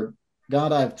the Lord,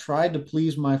 God, I've tried to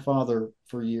please my father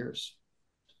for years,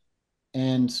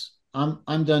 and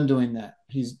I'm done doing that.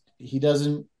 He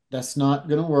doesn't. That's not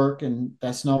going to work, and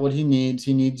that's not what he needs.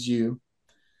 He needs you.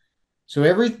 So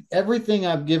everything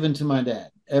I've given to my dad,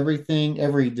 everything,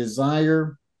 every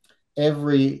desire,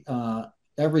 every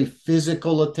every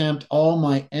physical attempt, all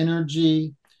my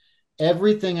energy,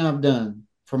 everything I've done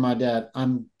for my dad,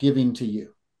 I'm giving to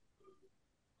you.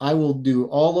 I will do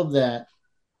all of that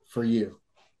for you.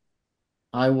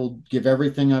 I will give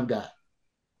everything I've got.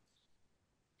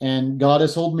 And God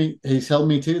has he's held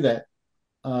me to that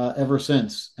ever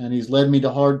since. And he's led me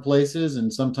to hard places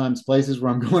and sometimes places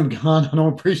where I'm going, God, I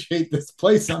don't appreciate this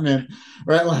place I'm in.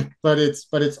 Right. Like, but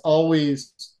it's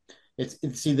always,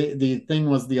 see, the thing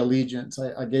was the allegiance.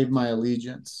 I gave my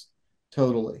allegiance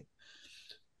totally.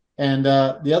 And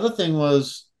the other thing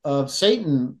was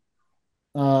Satan.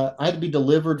 I had to be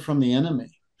delivered from the enemy.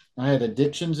 I had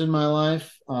addictions in my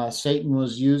life. Satan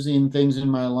was using things in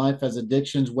my life as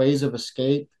addictions, ways of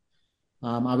escape.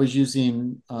 I was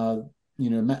using,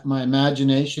 my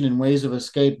imagination and ways of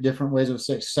escape, different ways of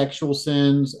sexual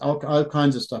sins, all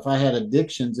kinds of stuff. I had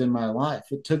addictions in my life.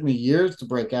 It took me years to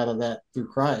break out of that through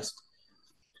Christ.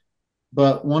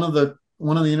 But one of the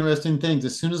interesting things,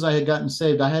 as soon as I had gotten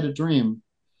saved, I had a dream.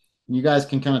 And you guys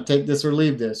can kind of take this or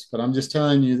leave this, but I'm just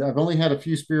telling you, I've only had a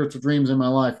few spiritual dreams in my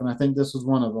life, and I think this was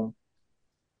one of them.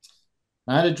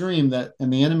 I had a dream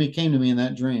and the enemy came to me in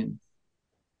that dream.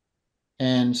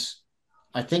 And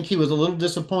I think he was a little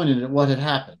disappointed at what had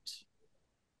happened.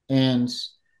 And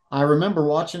I remember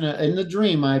watching it in the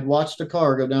dream. I had watched a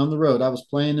car go down the road. I was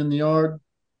playing in the yard,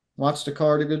 watched a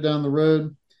car to go down the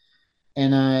road.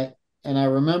 And I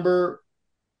remember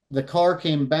the car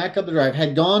came back up the drive,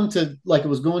 had gone to, like, it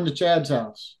was going to Chad's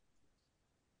house.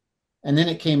 And then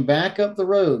it came back up the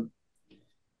road.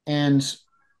 And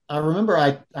I remember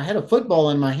I had a football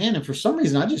in my hand, and for some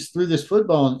reason I just threw this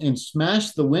football and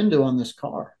smashed the window on this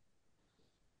car.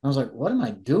 I was like, what am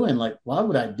I doing? Like, why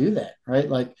would I do that? Right.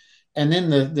 Like, and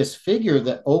then this figure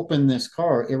that opened this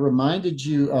car, it reminded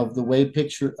you of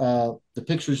the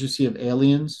pictures you see of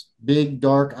aliens, big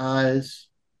dark eyes.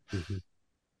 Mm-hmm.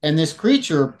 And this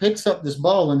creature picks up this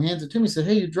ball and hands it to me, said,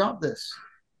 hey, you dropped this.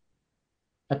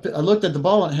 I looked at the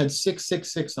ball and it had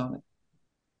 666 on it.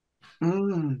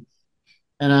 Mm.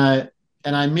 And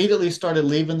I immediately started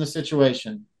leaving the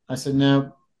situation. I said,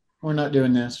 no, we're not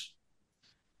doing this.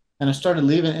 And I started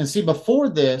leaving. And see, before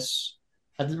this,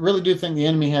 I really do think the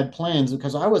enemy had plans,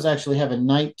 because I was actually having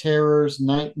night terrors,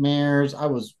 nightmares. I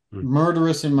was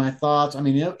murderous in my thoughts. I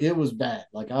mean, it was bad.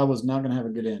 Like, I was not going to have a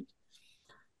good end.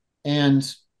 And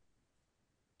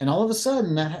all of a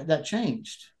sudden that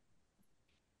changed.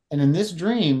 And in this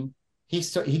dream, he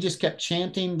just kept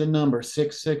chanting the number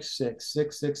 666,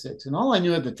 666. And all I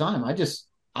knew at the time,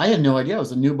 I had no idea. I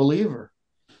was a new believer.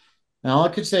 And all I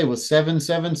could say was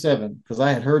 777, because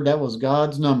I had heard that was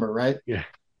God's number, right? Yeah.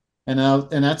 And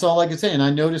that's all I could say. And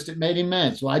I noticed it made him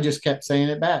mad. So I just kept saying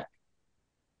it back.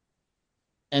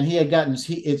 And it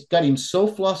got him so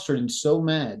flustered and so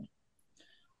mad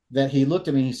that he looked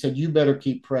at me and he said, you better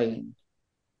keep praying.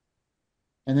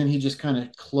 And then he just kind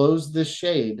of closed this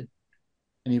shade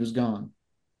and he was gone.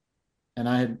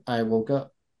 And I woke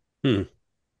up. Hmm.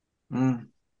 Mm.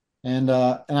 And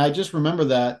I just remember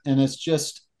that. And it's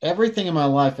just, everything in my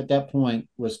life at that point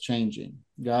was changing.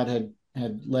 God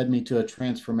had led me to a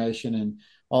transformation, and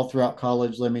all throughout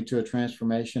college led me to a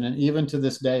transformation. And even to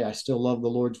this day, I still love the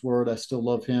Lord's word. I still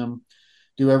love him,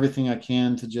 do everything I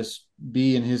can to just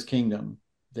be in his kingdom.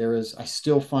 I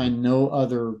still find no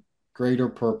other greater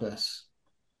purpose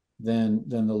than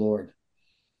the Lord.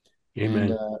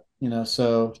 Amen. And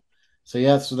so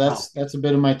that's a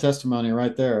bit of my testimony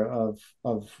right there of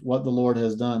what the Lord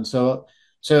has done. So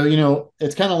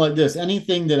it's kind of like this.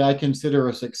 Anything that I consider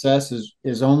a success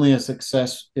is only a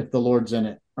success if the Lord's in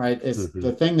it, right? It's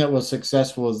the thing that was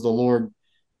successful is the Lord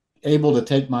able to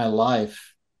take my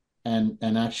life and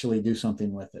actually do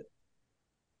something with it.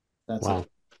 That's wow.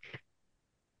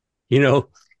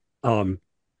 it.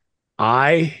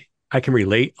 I can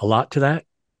relate a lot to that,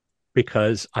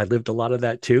 because I lived a lot of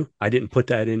that too. I didn't put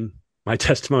that in my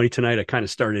testimony tonight. I kind of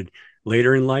started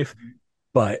later in life,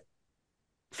 but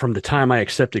from the time I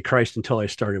accepted Christ until I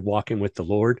started walking with the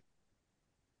Lord,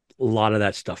 a lot of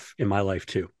that stuff in my life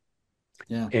too.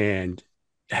 Yeah. And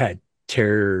had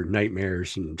terror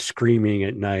nightmares and screaming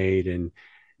at night. And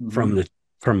Mhm.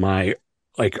 from my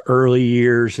like early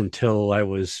years until I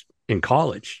was in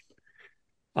college,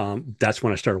 that's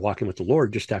when I started walking with the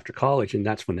Lord just after college. And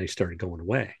that's when they started going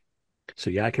away. So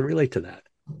yeah, I can relate to that.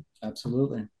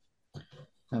 Absolutely.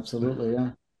 Absolutely.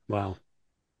 Yeah. Wow.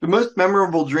 The most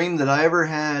memorable dream that I ever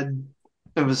had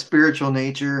of a spiritual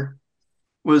nature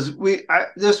was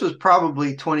this was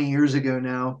probably 20 years ago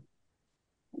now.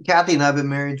 Kathy and I have been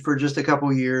married for just a couple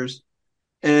of years.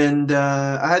 And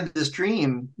I had this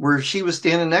dream where she was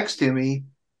standing next to me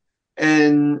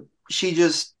and she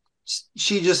just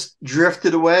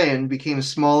drifted away and became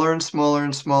smaller and smaller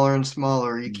and smaller and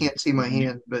smaller. You can't see my Mhm.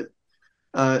 hand,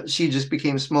 but she just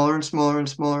became smaller and smaller and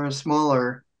smaller and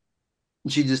smaller.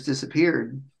 And she just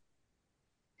disappeared.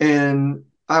 And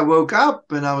I woke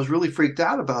up and I was really freaked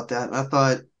out about that. And I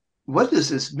thought, what does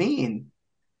this mean?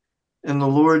 And the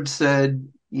Lord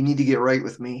said, you need to get right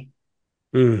with me.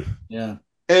 Mm. Yeah.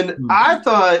 And Mm. I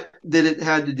thought that it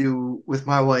had to do with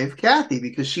my wife, Kathy,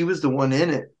 because she was the one in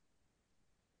it.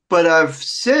 But I've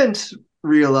since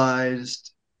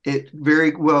realized it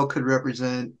very well could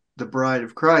represent the bride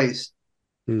of Christ,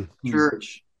 Mm. Mm.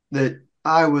 church, that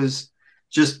I was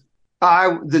just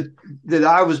I that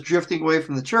I was drifting away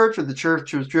from the church, or the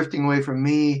church was drifting away from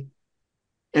me.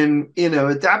 And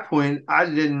at that point, I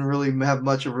didn't really have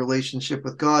much of a relationship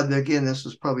with God. Again, this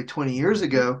was probably 20 years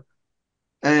ago,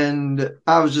 and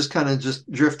I was just kind of just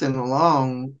drifting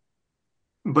along.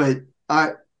 But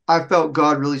I felt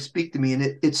God really speak to me, and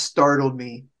it startled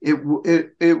me. It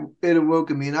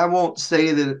awoke me, and I won't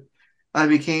say that I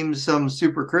became some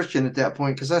super Christian at that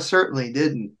point because I certainly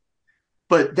didn't.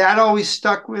 But that always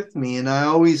stuck with me, and I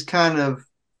always kind of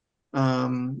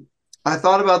um, I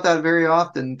thought about that very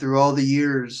often through all the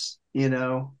years,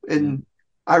 Yeah. and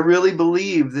I really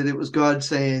believe that it was God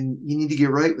saying, "You need to get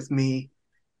right with me.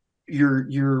 You're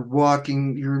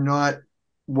not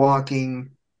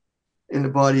walking in the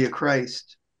body of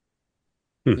Christ."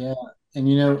 Mm. Yeah.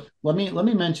 And let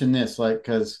me mention this, like,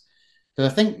 because I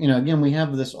think, again, we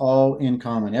have this all in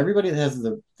common. Everybody that has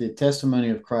the testimony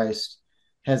of Christ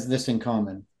has this in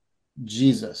common.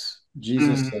 Jesus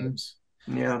Mm, saves.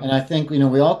 yeah. And I think,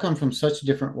 we all come from such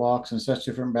different walks and such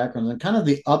different backgrounds. And kind of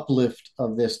the uplift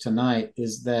of this tonight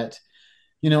is that,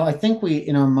 I think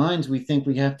in our minds, we think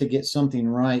we have to get something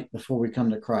right before we come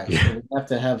to Christ, or Yeah. we have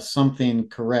to have something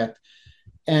correct.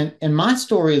 And my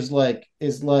story is like, I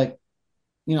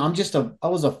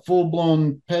was a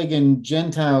full-blown pagan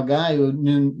Gentile guy who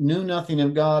knew nothing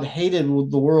of God, hated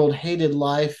the world, hated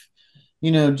life,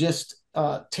 just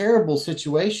a terrible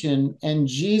situation. And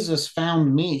Jesus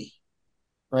found me,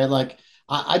 right? Like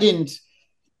I didn't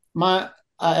my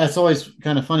it's always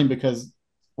kind of funny because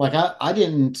like I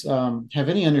didn't have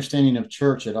any understanding of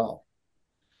church at all,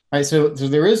 right? So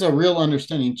there is a real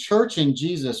understanding. Church and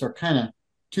Jesus are kind of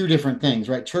two different things,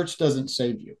 right? Church doesn't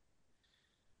save you,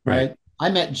 Right. right? I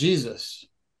met Jesus,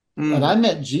 but I Mm,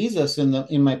 met Jesus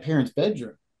in my parents'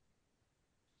 bedroom.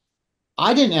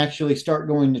 I didn't actually start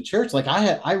going to church. Like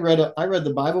I read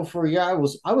the Bible for a year. I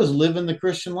was living the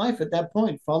Christian life at that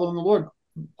point, following the Lord,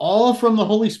 all from the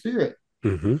Holy Spirit.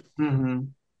 Mm-hmm. mm-hmm.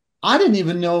 I didn't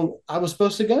even know I was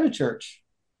supposed to go to church.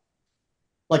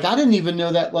 Like I didn't even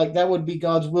know that like that would be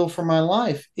God's will for my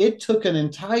life. It took an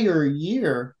entire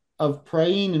year of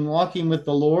praying and walking with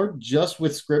the Lord just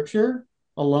with scripture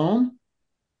alone.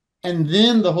 And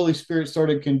then the Holy Spirit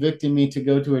started convicting me to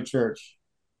go to a church.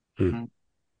 And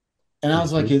I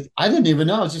was like, Mm-hmm. I didn't even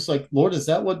know. I was just like, Lord, is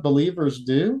that what believers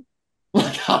do?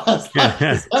 Like, I was like,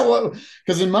 Yeah. is that what?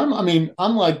 Because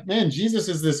I'm like, man, Jesus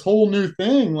is this whole new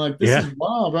thing. Like, this Yeah. is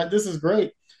wild, right? This is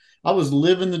great. I was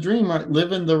living the dream, right?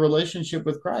 Living the relationship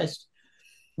with Christ,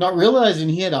 not realizing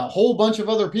he had a whole bunch of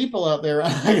other people out there.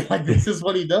 Like, this is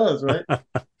what he does, right?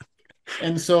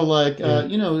 And so, like, Yeah.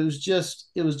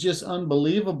 it was just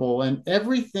unbelievable. And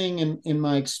everything in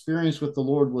my experience with the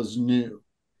Lord was new.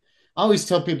 I always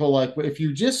tell people like if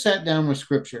you just sat down with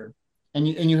scripture and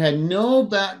you had no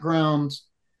background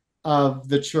of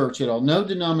the church at all, no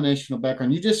denominational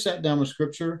background, you just sat down with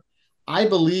scripture, I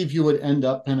believe you would end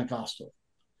up Pentecostal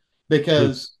Mm.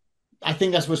 because I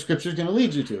think that's what scripture is going to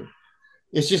lead you to.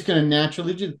 It's just going to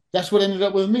naturally do. That's what ended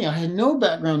up with me. I had no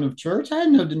background of church. I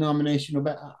had no denominational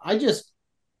background. I just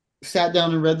sat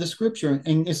down and read the scripture,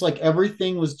 and it's like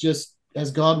everything was just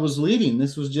as God was leading.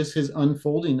 This was just his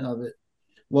unfolding of it,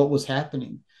 what was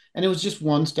happening. And it was just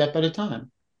one step at a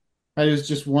time. Right? It was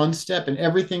just one step and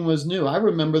everything was new. I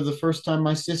remember the first time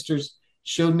my sisters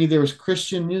showed me there was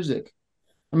Christian music.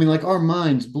 I mean, like our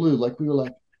minds blew, like we were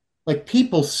like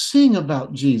people sing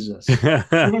about Jesus.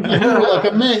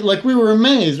 Like we were like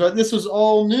amazed, right? This was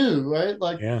all new, right?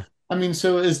 Like Yeah. I mean,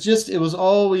 so it was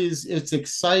always, it's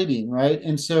exciting, right?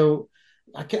 And so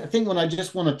I think when I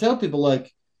just want to tell people,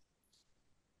 like,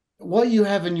 what you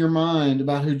have in your mind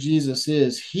about who Jesus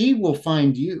is, he will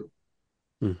find you,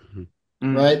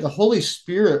 Mm-hmm. right? The Holy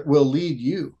Spirit will lead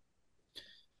you.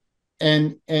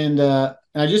 And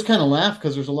I just kind of laugh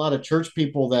because there's a lot of church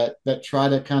people that try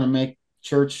to kind of make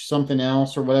church something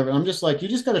else or whatever. I'm just like, you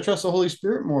just got to trust the Holy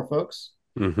Spirit more, folks.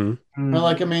 Mm-hmm. Right?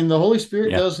 Like, I mean, the Holy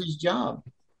Spirit Yeah. does his job,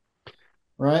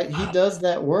 right? He does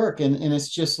that work. And it's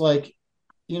just like,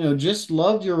 just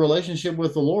love your relationship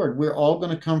with the Lord. We're all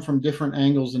going to come from different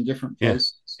angles and different Yeah,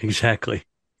 places. exactly.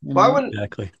 Well,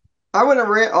 Exactly. I went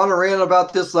on a rant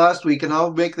about this last week, and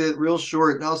I'll make that real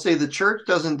short. And I'll say the church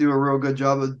doesn't do a real good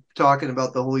job of talking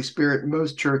about the Holy Spirit.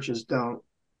 Most churches don't.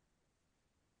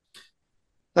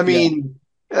 I mean,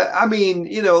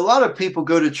 a lot of people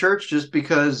go to church just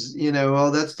because,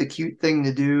 oh, that's the cute thing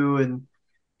to do, and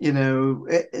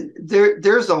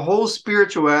there's a whole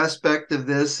spiritual aspect of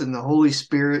this, and the Holy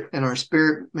Spirit and our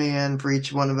spirit man for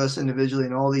each one of us individually,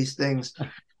 and all these things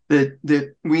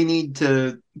that we need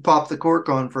to pop the cork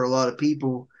on for a lot of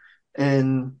people.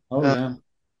 And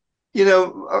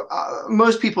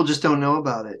most people just don't know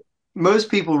about it.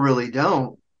 Most people really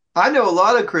don't. I know a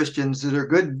lot of Christians that are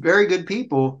good, very good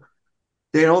people.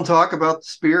 They don't talk about the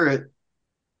spirit.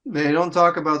 They don't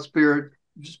talk about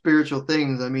spiritual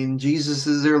things. I mean, Jesus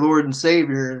is their Lord and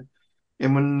Savior,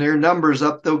 and when their number's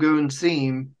up, they'll go and see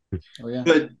him. Oh, yeah.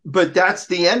 But that's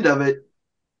the end of it.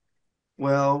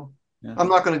 Well, yeah. I'm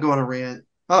not going to go on a rant.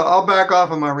 I'll back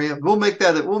off on my rant. We'll make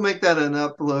that an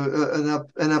upload,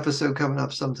 an episode coming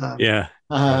up sometime. Yeah.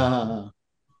 Oh,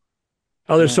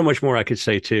 there's so much more I could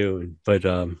say too, but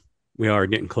we are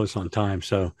getting close on time.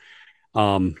 So,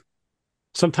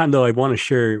 sometime though, I want to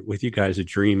share with you guys a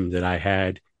dream that I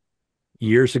had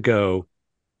years ago.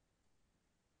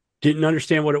 Didn't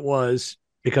understand what it was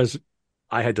because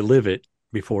I had to live it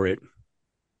before it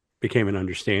became an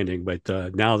understanding. But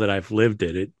now that I've lived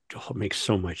it, it makes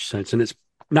so much sense. And it's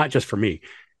not just for me,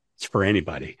 it's for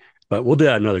anybody. But we'll do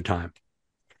that another time.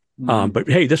 Mm-hmm. But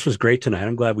hey, this was great tonight.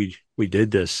 I'm glad we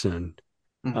did this, and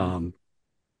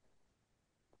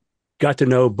got to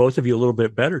know both of you a little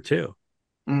bit better too.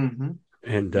 Mm-hmm.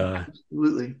 And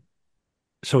absolutely.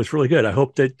 So it's really good. I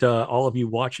hope that all of you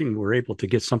watching were able to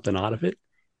get something out of it.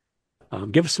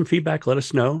 Give us some feedback. Let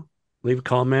us know. Leave a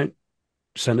comment.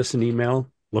 Send us an email.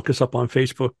 Look us up on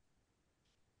Facebook.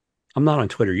 I'm not on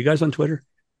Twitter. You guys on Twitter?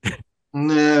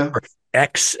 No. Or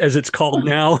X, as it's called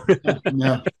now.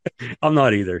 No. I'm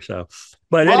not either. So,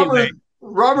 but anyway.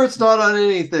 Robert's not on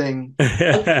anything.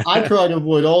 I try to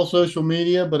avoid all social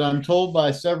media, but I'm told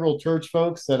by several church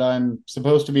folks that I'm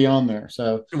supposed to be on there.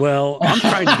 So, well, I'm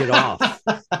trying to get off.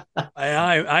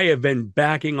 I have been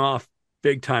backing off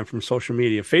big time from social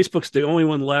media. Facebook's the only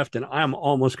one left, and I'm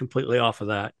almost completely off of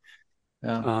that.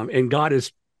 Yeah. And God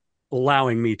is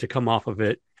allowing me to come off of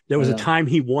it. There was a time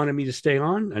He wanted me to stay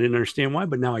on. I didn't understand why,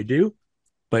 but now I do.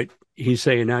 But He's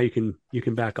saying now you can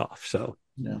back off. So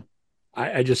yeah.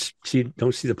 I just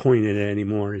don't see the point in it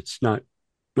anymore. It's not,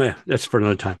 that's for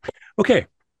another time. Okay.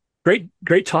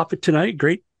 Great topic tonight.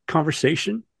 Great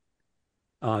conversation.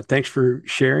 Thanks for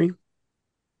sharing.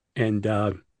 And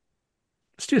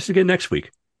let's do this again next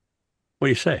week. What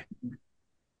do you say?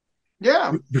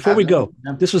 Yeah. Before we go,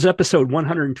 this was episode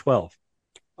 112,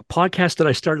 a podcast that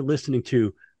I started listening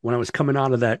to when I was coming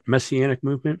out of that Messianic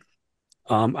movement.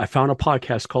 I found a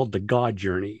podcast called The God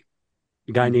Journey.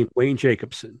 A guy named Wayne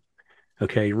Jacobson.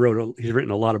 Okay, he's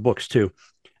written a lot of books too.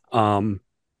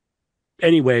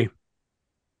 Anyway,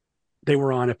 they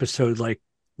were on episode like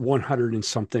 100 and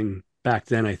something back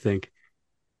then, I think.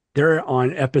 They're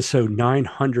on episode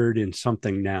 900 and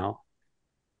something now.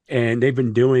 And they've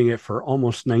been doing it for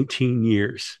almost 19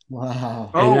 years. Wow.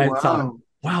 And I thought,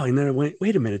 wow. And then I went,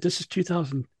 wait a minute, this is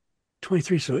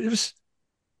 2023. So it was,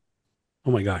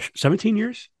 oh my gosh, 17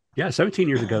 years? Yeah, 17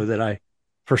 years ago that I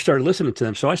first started listening to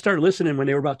them. So I started listening when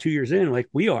they were about 2 years in, like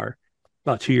we are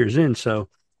about 2 years in. So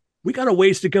we got a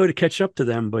ways to go to catch up to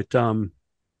them. But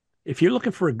if you're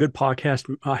looking for a good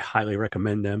podcast, I highly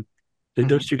recommend them.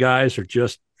 Those two guys are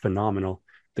just phenomenal.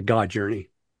 The God Journey.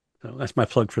 So that's my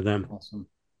plug for them. Awesome.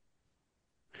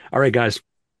 All right, guys.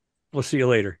 We'll see you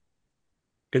later.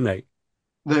 Good night.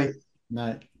 Night.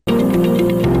 Night.